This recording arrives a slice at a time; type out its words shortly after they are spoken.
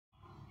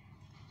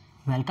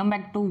Welcome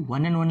back to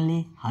one and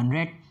only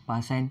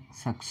 100%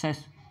 success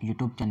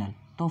YouTube channel.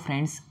 તો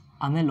friends,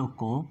 અમે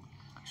લોકો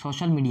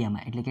social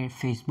મીડિયામાં એટલે કે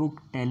ફેસબુક,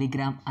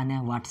 ટેલિગ્રામ અને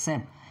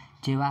વોટ્સએપ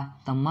જેવા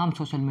તમામ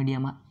સોશિયલ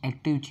મીડિયામાં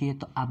એક્ટિવ છીએ।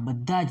 તો આ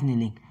બધા જની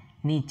લિંક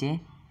નીચે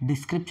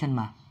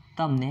ડિસ્ક્રિપ્શનમાં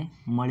તમને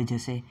મળી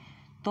જશે।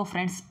 તો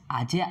ફ્રેન્ડ્સ,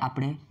 આજે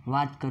આપણે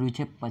વાત કરવી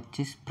છે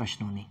 25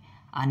 પ્રશ્નોની।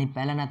 આની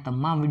પહેલાંના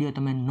તમામ વિડીયો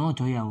તમે ન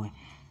જોયા હોય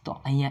તો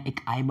અહીંયા એક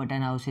આઈ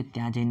બટન આવશે,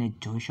 ત્યાં જઈને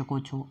જોઈ શકો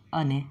છો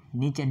અને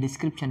નીચે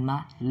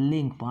ડિસ્ક્રિપ્શનમાં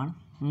લિંક પણ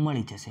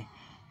મળી જશે।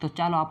 તો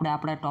ચાલો આપણે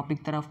આપણા ટૉપિક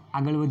તરફ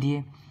આગળ વધીએ।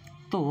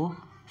 તો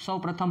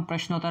સૌપ્રથમ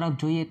પ્રશ્નો તરફ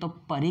જોઈએ તો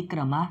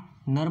પરિક્રમા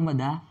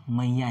નર્મદા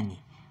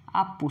મૈયાની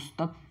આ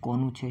પુસ્તક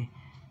કોનું છે?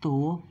 તો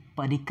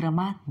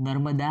પરિક્રમા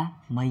નર્મદા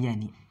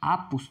મૈયાની આ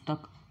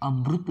પુસ્તક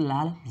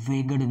અમૃતલાલ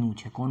વેગડનું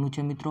છે। કોનું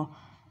છે મિત્રો?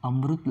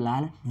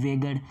 અમૃતલાલ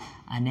વેગડ।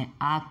 અને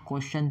આ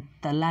ક્વેશ્ચન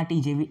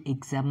તલાટી જેવી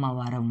એક્ઝામમાં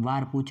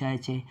વારંવાર પૂછાય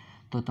છે,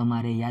 તો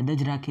તમારે યાદ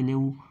જ રાખી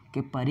લેવું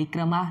કે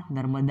પરિક્રમા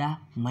નર્મદા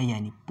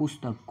મૈયાની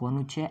પુસ્તક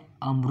કોનું છે?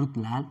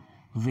 અમૃતલાલ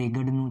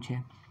વેગડનું છે।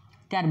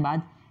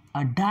 ત્યારબાદ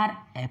 18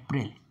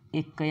 એપ્રિલ એ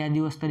કયા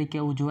દિવસ તરીકે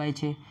ઉજવાય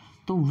છે?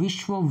 તો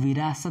વિશ્વ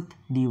વિરાસત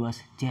દિવસ,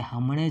 જે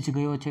હમણાં જ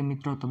ગયો છે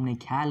મિત્રો, તમને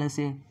ખ્યાલ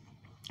હશે।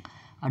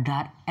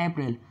 18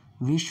 એપ્રિલ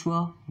વિશ્વ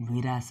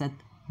વિરાસત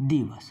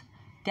દિવસ।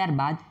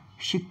 ત્યારબાદ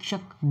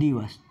શિક્ષક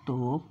દિવસ, તો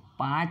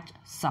 5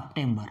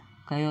 સપ્ટેમ્બર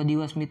કયો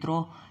દિવસ મિત્રો?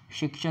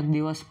 શિક્ષક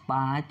દિવસ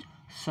 5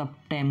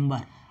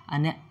 સપ્ટેમ્બર।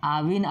 અને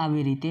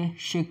આવી રીતે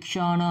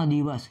શિક્ષણ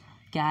દિવસ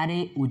ક્યારે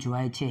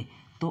ઉજવાય છે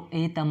તો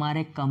એ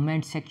તમારે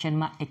કમેન્ટ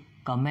સેક્શનમાં એક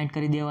કમેન્ટ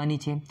કરી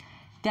દેવાની છે।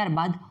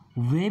 ત્યારબાદ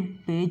વેબ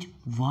પેજ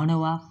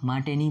વણવા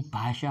માટેની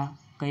ભાષા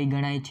કઈ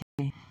ગણાય છે?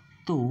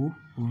 તો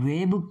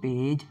વેબ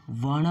પેજ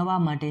વણવા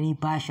માટેની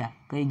ભાષા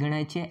કઈ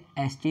ગણાય છે?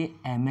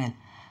 HTML,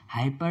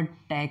 hyper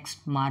text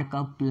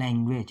markup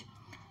language.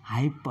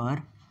 Hyper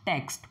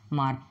text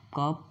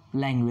markup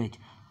language,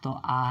 તો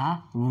આ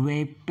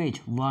વેબ પેજ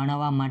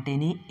વણવા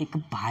માટેની એક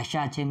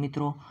ભાષા છે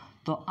મિત્રો।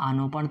 તો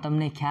આનો પણ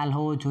તમને ખ્યાલ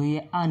હોવો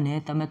જોઈએ। અને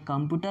તમે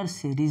કમ્પ્યુટર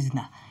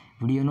સિરીઝના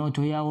વિડીયો ન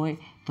જોયા હોય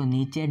તો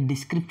નીચે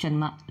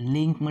ડિસ્ક્રિપ્શનમાં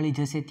લિંક મળી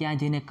જશે, ત્યાં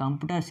જઈને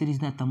કમ્પ્યુટર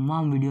સિરીઝના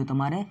તમામ વિડીયો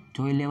તમારે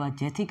જોઈ લેવા,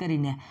 જેથી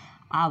કરીને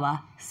આવા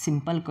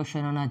સિમ્પલ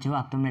ક્વેશ્ચનોના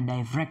જવાબ તમને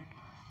ડાયરેક્ટ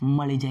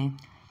મળી જાય।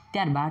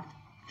 ત્યારબાદ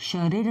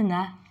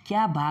શરીરના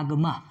કયા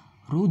ભાગમાં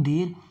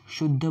રુધિર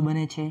શુદ્ધ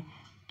બને છે?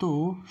 તો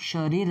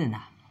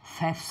શરીરના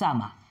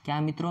ફેફસામાં,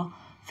 ક્યાં મિત્રો?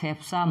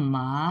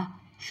 ફેફસામાં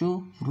શું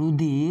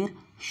રુધિર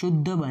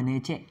શુદ્ધ બને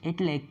છે,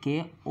 એટલે કે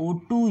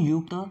O2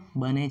 યુક્ત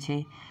બને છે।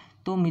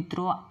 તો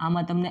મિત્રો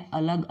આમાં તમને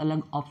અલગ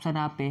અલગ ઓપ્શન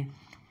આપે,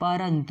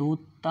 પરંતુ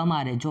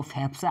તમારે જો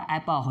ફેફસા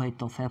આપ્યા હોય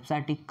તો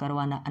ફેફસા ટીક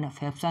કરવાના, અને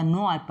ફેફસા ન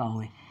આપ્યા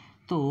હોય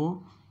તો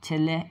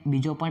છેલ્લે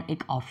બીજો પણ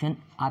એક ઓપ્શન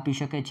આપી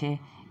શકે છે,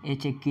 એ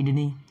છે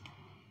કિડની।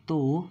 તો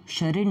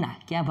શરીરના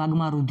કયા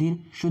ભાગમાં રુધિર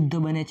શુદ્ધ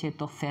બને છે?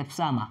 તો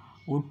ફેફસામાં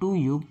O2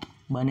 યુક્ત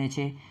બને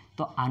છે।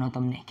 તો આનો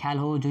તમને ખ્યાલ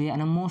હોવો જોઈએ,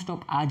 અને મોસ્ટ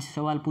ઓફ આ જ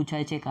સવાલ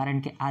પૂછાય છે,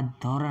 કારણ કે આ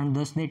ધોરણ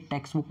 10ની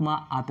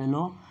ટેક્સ્ટબુકમાં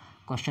આપેલો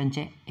ક્વેશ્ચન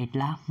છે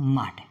એટલા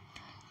માટે।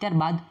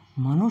 ત્યારબાદ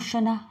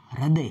મનુષ્યના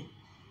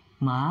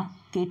હૃદયમાં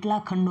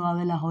કેટલા ખંડો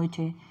આવેલા હોય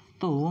છે?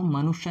 તો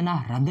મનુષ્યના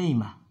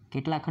હૃદયમાં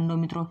કેટલા ખંડો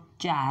મિત્રો?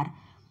 4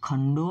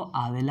 ખંડો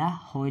આવેલા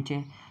હોય છે।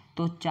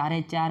 તો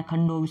 4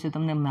 ખંડો વિશે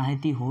તમને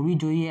માહિતી હોવી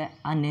જોઈએ,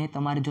 અને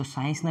તમારે જો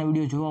સાયન્સના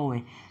વિડીયો જોવા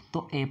હોય તો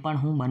એ પણ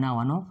હું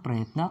બનાવવાનો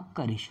પ્રયત્ન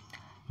કરીશ।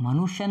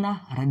 મનુષ્યના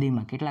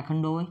હૃદયમાં કેટલા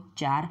ખંડો હોય?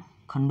 4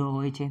 ખંડો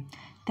હોય છે।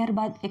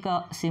 ત્યારબાદ એક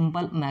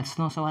સિમ્પલ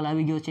મેથ્સનો સવાલ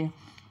આવી ગયો છે,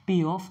 P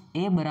ઓફ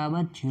A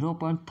બરાબર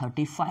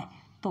 0.35,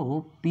 તો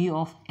P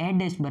ઓફ A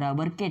ડેશ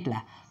બરાબર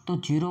કેટલા? તો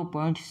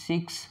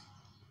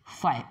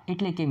 0.65।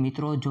 એટલે કે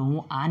મિત્રો જો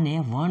હું આને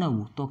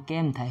વર્ણવું તો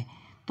કેમ થાય?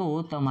 તો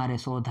તમારે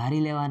 100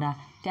 ધારી લેવાના,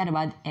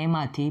 ત્યારબાદ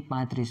એમાંથી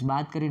 35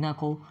 બાદ કરી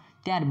નાખો,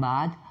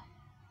 ત્યારબાદ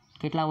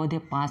કેટલા વધે?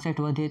 65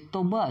 વધે, તો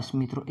બસ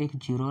મિત્રો એક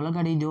 0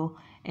 લગાડી દો,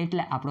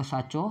 એટલે આપણો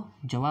સાચો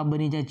જવાબ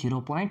બની જાય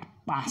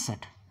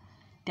 0.65।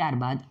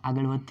 ત્યારબાદ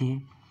આગળ વધીએ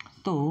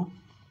તો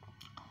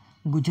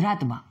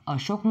ગુજરાતમાં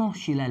અશોકનો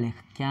શિલાલેખ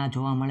ક્યાં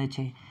જોવા મળે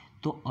છે?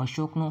 તો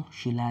અશોકનો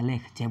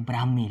શિલાલેખ જે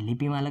બ્રાહ્મી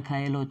લિપિમાં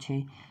લખાયેલો છે,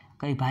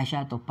 કઈ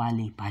ભાષા? તો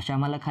પાલી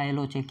ભાષામાં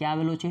લખાયેલો છે। ક્યાં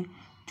આવેલો છે?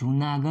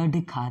 જૂનાગઢ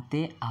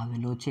ખાતે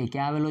આવેલો છે।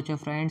 ક્યાં આવેલો છે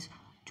ફ્રેન્ડ્સ?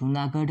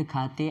 જૂનાગઢ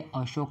ખાતે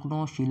અશોકનો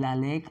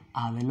શિલાલેખ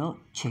આવેલો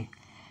છે।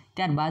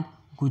 ત્યારબાદ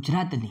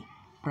ગુજરાતની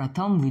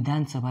પ્રથમ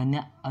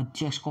વિધાનસભાના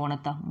અધ્યક્ષ કોણ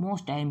હતા?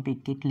 મોસ્ટ આઈએમપી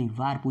કેટલી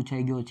વાર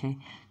પૂછાઈ ગયો છે।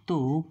 તો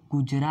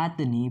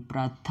ગુજરાતની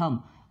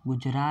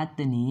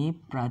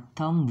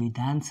પ્રથમ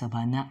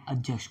વિધાનસભાના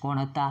અધ્યક્ષ કોણ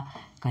હતા?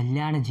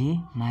 કલ્યાણજી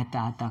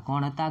મહેતા હતા।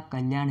 કોણ હતા?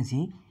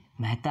 કલ્યાણજી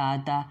મહેતા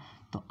હતા।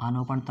 તો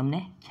આનો પણ તમને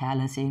ખ્યાલ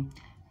હશે।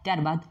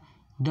 ત્યારબાદ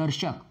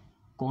દર્શક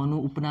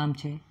કોનું ઉપનામ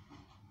છે?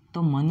 તો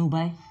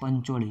મનુભાઈ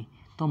પંચોળી।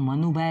 તો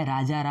મનુભાઈ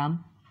રાજારામ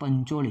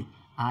પંચોળી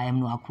આ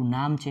એમનું આખું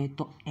નામ છે,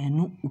 તો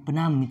એનું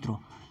ઉપનામ મિત્રો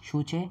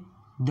શું છે?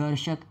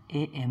 દર્શક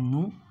એ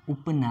એમનું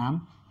ઉપનામ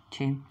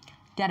છે।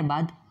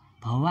 ત્યારબાદ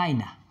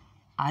ભવાઈના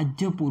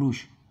આદ્ય પુરુષ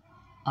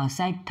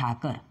અસાઈ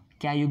ઠાકર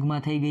કયા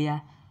યુગમાં થઈ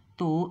ગયા?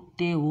 તો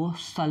તેઓ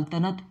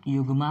સલ્તનત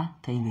યુગમાં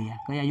થઈ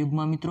ગયા. કયા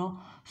યુગમાં મિત્રો?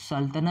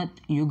 સલ્તનત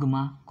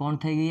યુગમાં. કોણ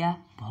થઈ ગયા?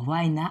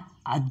 ભવાઈના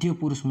આદ્ય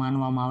પુરુષ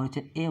માનવામાં આવે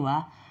છે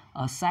એવા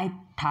અસાઈ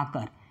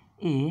ઠાકર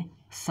એ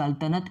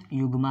સલ્તનત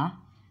યુગમાં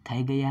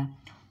થઈ ગયા.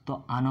 તો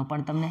આનો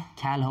પણ તમને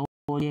ખ્યાલ હોવો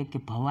જોઈએ કે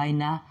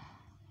ભવાઈના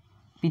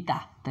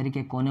પિતા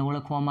તરીકે કોને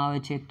ઓળખવામાં આવે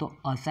છે? તો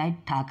અસાઈ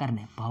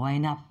ઠાકરને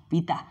ભવાઈના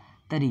પિતા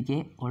તરીકે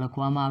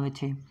ઓળખવામાં આવે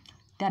છે.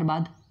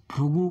 ત્યારબાદ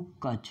ભૃગુ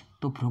કચ્છ.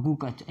 તો ભૃગુ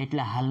કચ્છ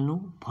એટલે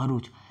હાલનું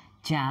ભરૂચ,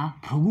 જ્યાં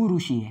ભૃગુ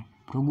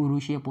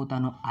ઋષિએ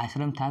પોતાનો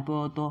આશ્રમ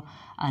સ્થાપ્યો હતો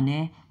અને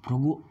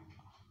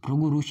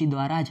ભૃગુ ઋષિ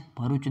દ્વારા જ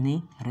ભરૂચની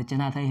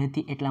રચના થઈ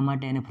હતી, એટલા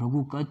માટે એને ભૃગુ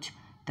કચ્છ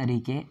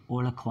તરીકે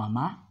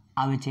ઓળખવામાં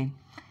આવે છે.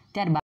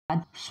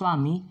 ત્યારબાદ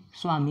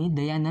સ્વામી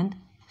દયાનંદ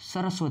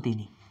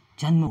સરસ્વતીની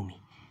જન્મભૂમિ.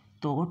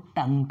 તો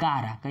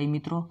ટંકારા. કઈ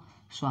મિત્રો?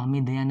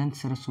 સ્વામી દયાનંદ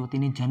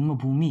સરસ્વતીની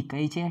જન્મભૂમિ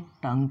કઈ છે?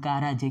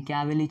 ટંકારા. જે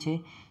ક્યાં આવેલી છે?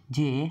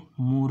 જે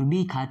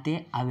મોરબી ખાતે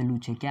આવેલું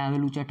છે. ક્યાં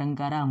આવેલું છે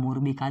ટંકારા?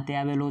 મોરબી ખાતે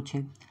આવેલો છે.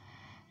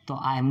 તો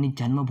આ એમની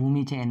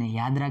જન્મભૂમિ છે, એને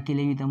યાદ રાખી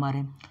લેવી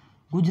તમારે.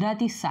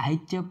 ગુજરાતી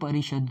સાહિત્ય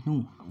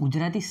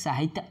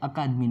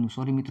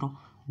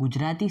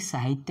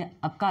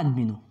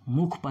અકાદમીનું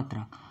મુખપત્ર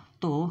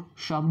તો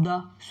શબ્દ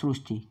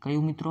સૃષ્ટિ.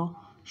 કયું મિત્રો?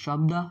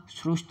 શબ્દ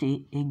સૃષ્ટિ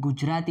એ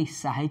ગુજરાતી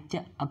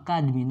સાહિત્ય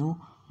અકાદમીનું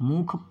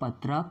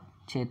મુખપત્રક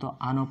છે. તો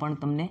આનો પણ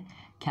તમને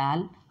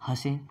ખ્યાલ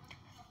હશે.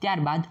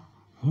 ત્યારબાદ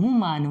હું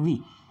માનવી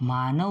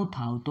માનવ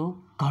થાવ તો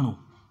ઘણું.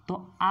 તો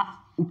આ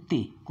ઉક્તિ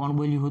કોણ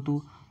બોલ્યું હતું?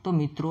 તો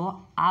મિત્રો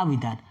આ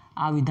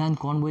વિધાન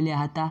કોણ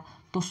બોલ્યા હતા?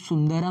 તો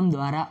સુંદરમ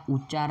દ્વારા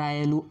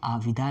ઉચ્ચારાયેલું આ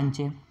વિધાન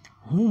છે.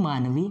 હું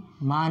માનવી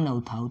માનવ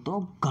થાવ તો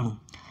ઘણું.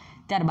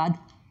 ત્યારબાદ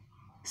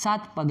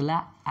 7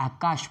 પગલાં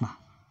આકાશમાં.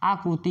 આ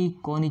કૃતિ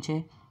કોની છે?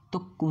 તો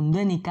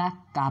કુંદનિકા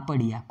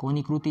કાપડિયા.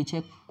 કોની કૃતિ છે?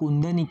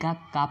 કુંદનિકા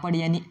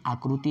કાપડિયાની આ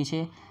કૃતિ છે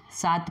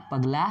 7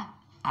 પગલાં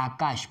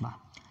આકાશમાં.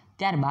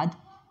 ત્યારબાદ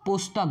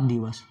પુસ્તક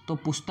દિવસ. તો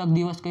પુસ્તક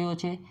દિવસ કયો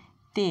છે?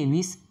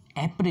 23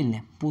 એપ્રિલને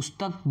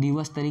પુસ્તક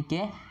દિવસ તરીકે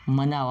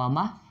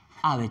મનાવવામાં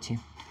આવે છે.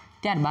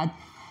 ત્યારબાદ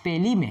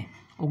 1 મે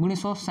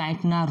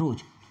 1960ના રોજ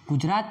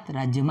ગુજરાત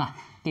રાજ્યમાં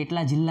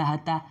કેટલા જિલ્લા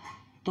હતા?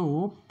 તો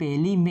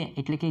 1 મે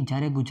એટલે કે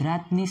જ્યારે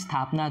ગુજરાતની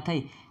સ્થાપના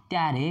થઈ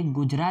ત્યારે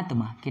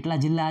ગુજરાતમાં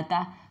કેટલા જિલ્લા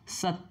હતા?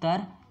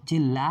 17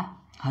 જિલ્લા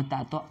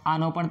હતા. તો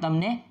આનો પણ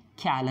તમને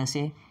ખ્યાલ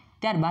હશે.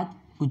 ત્યારબાદ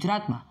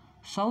ગુજરાતમાં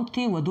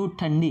સૌથી વધુ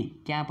ઠંડી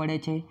ક્યાં પડે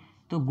છે?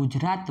 તો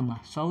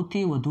ગુજરાતમાં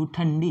સૌથી વધુ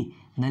ઠંડી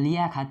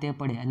નલિયા ખાતે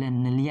પડે. એટલે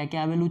નલિયા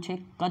ક્યાં આવેલું છે?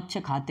 કચ્છ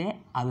ખાતે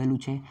આવેલું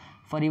છે.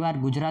 ફરીવાર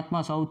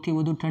ગુજરાતમાં સૌથી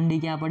વધુ ઠંડી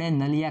ક્યાં પડે?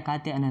 નલિયા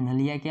ખાતે. અને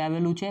નલિયા ક્યાં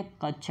આવેલું છે?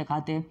 કચ્છ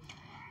ખાતે.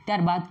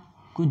 ત્યારબાદ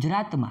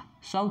ગુજરાતમાં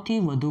સૌથી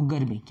વધુ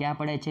ગરમી ક્યાં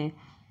પડે છે?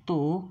 તો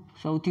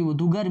સૌથી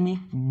વધુ ગરમી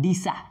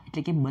ડીસા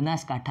એટલે કે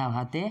બનાસકાંઠા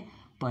ખાતે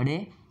પડે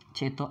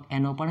છે. તો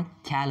એનો પણ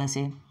ખ્યાલ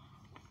હશે.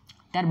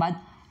 ત્યારબાદ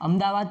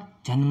અમદાવાદ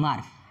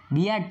જનમાર્ગ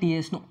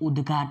BRTSનું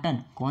ઉદ્ઘાટન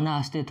કોના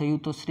હસ્તે થયું?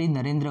 તો શ્રી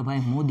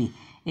નરેન્દ્રભાઈ મોદી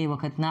એ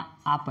વખતના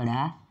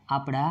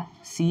આપણા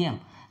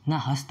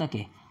CMના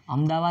હસ્તકે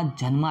અમદાવાદ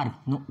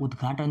જનમાર્ગનું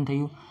ઉદ્ઘાટન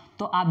થયું.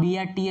 તો આ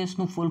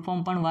BRTSનું ફૂલ ફોર્મ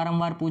પણ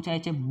વારંવાર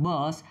પૂછાય છે.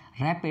 Bus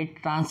rapid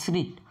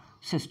ટ્રાન્સિટ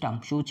system.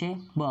 શું છે?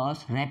 Bus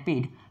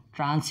rapid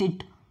ટ્રાન્સિટ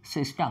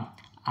system.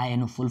 આ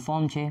એનું ફૂલ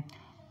ફોર્મ છે.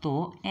 તો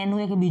એનું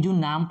એક બીજું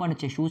નામ પણ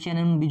છે. શું છે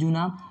એનું બીજું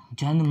નામ?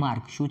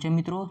 જનમાર્ગ. શું છે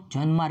મિત્રો?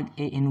 જનમાર્ગ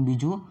એ એનું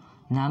બીજું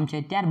નામ છે.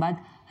 ત્યારબાદ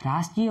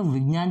રાષ્ટ્રીય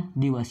વિજ્ઞાન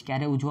દિવસ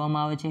ક્યારે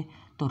ઉજવવામાં આવે છે?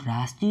 તો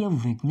રાષ્ટ્રીય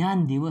વિજ્ઞાન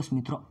દિવસ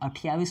મિત્રો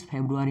 28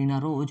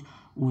 ફેબ્રુઆરીના રોજ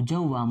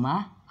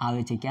ઉજવવામાં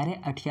આવે છે. ક્યારે?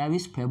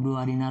 28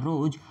 ફેબ્રુઆરીના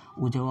રોજ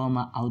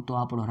ઉજવવામાં આવતો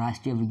આપણો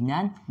રાષ્ટ્રીય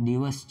વિજ્ઞાન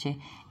દિવસ છે.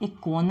 એ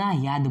કોના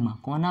યાદમાં,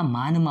 કોના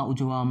માનમાં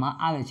ઉજવવામાં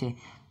આવે છે?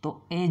 તો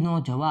એનો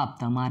જવાબ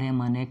તમારે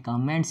મને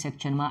કમેન્ટ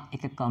સેક્શનમાં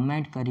એક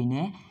કમેન્ટ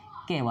કરીને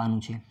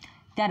કહેવાનું છે.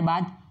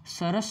 ત્યારબાદ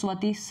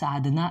સરસ્વતી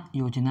સાધના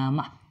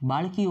યોજનામાં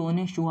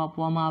બાળકીઓને શું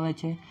આપવામાં આવે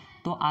છે?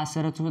 તો આ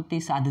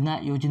સરસ્વતી સાધના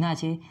યોજના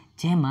છે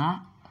જેમાં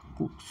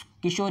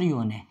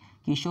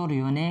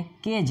કિશોરીઓને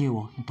કે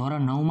જેઓ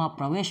ધોરણ 9માં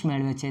પ્રવેશ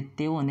મેળવે છે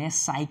તેઓને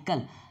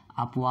સાયકલ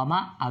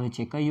આપવામાં આવે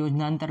છે. કઈ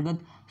યોજના અંતર્ગત?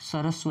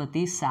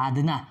 સરસ્વતી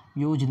સાધના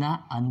યોજના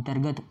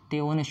અંતર્ગત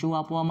તેઓને શું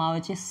આપવામાં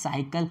આવે છે?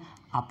 સાયકલ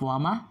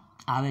આપવામાં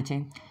આવે છે.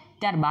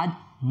 ત્યારબાદ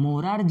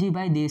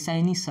મોરારજીભાઈ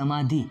દેસાઈની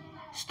સમાધિ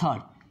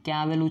સ્થળ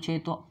ક્યાં આવેલું છે?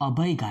 તો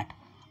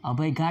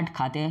અભયઘાટ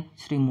ખાતે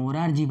શ્રી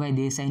મોરારજીભાઈ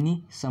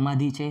દેસાઈની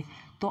સમાધિ છે.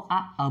 તો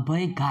આ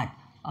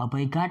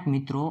અભયઘાટ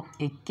મિત્રો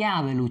એ ક્યાં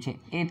આવેલું છે?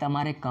 એ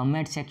તમારે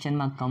કમેન્ટ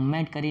સેક્શનમાં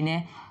કમેન્ટ કરીને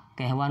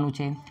કહેવાનું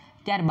છે.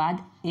 ત્યારબાદ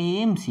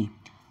AMC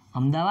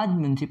અમદાવાદ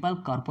મ્યુનિસિપલ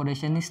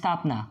કોર્પોરેશનની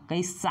સ્થાપના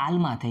કઈ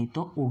સાલમાં થઈ?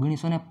 તો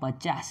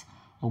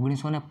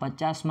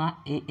 1950માં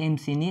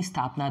AMCની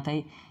સ્થાપના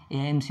થઈ.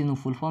 AMCનું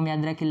ફૂલ ફોર્મ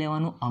યાદ રાખી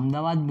લેવાનું.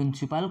 Ahmedabad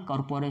municipal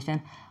corporation.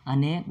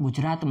 અને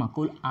ગુજરાતમાં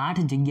કુલ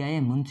 8 જગ્યાએ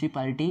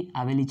મ્યુનિસિપાલિટી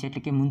આવેલી છે,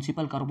 એટલે કે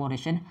મ્યુનિસિપલ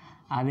કોર્પોરેશન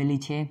આવેલી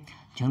છે,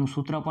 જેનું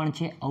સૂત્ર પણ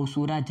છે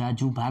અવસુરા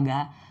જાજુ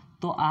ભાગા.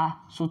 તો આ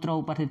સૂત્ર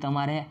ઉપરથી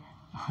તમારે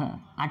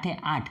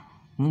 8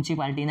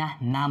 મ્યુનિસિપાલિટીના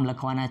નામ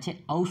લખવાના છે,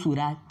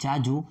 અવસુરા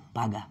જાજુ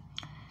ભાગા.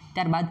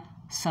 ત્યારબાદ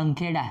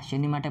સંખેડા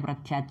શેની માટે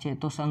પ્રખ્યાત છે?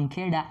 તો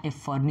સંખેડા એ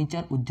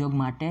ફર્નિચર ઉદ્યોગ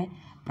માટે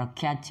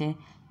પ્રખ્યાત છે.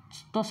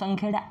 તો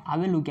સંખેડા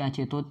આવેલું ક્યાં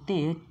છે? તો તે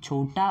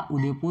છોટા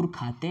ઉદેપુર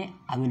ખાતે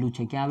આવેલું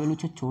છે. ક્યાં આવેલું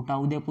છે? છોટા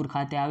ઉદેપુર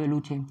ખાતે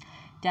આવેલું છે.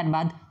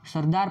 ત્યારબાદ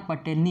સરદાર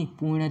પટેલની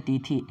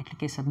પુણ્યતિથિ એટલે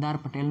કે સરદાર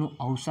પટેલનું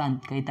અવસાન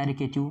કઈ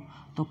તારીખે થયું?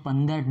 તો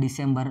 15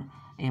 ડિસેમ્બર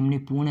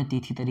એમની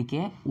પુણ્યતિથિ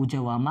તરીકે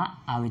ઉજવવામાં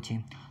આવે છે.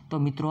 તો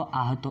મિત્રો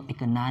આ હતો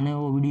એક નાનો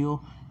એવો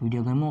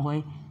વિડીયો ગમ્યો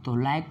હોય તો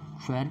લાઈક,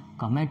 શેર,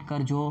 કમેન્ટ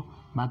કરજો.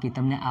 બાકી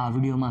તમને આ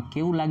વિડીયોમાં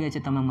કેવું લાગે છે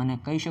તમે મને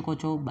કહી શકો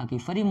છો.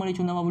 બાકી ફરી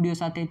મળીશું નવા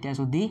વિડીયો સાથે. ત્યાં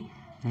સુધી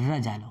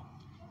રજા લો.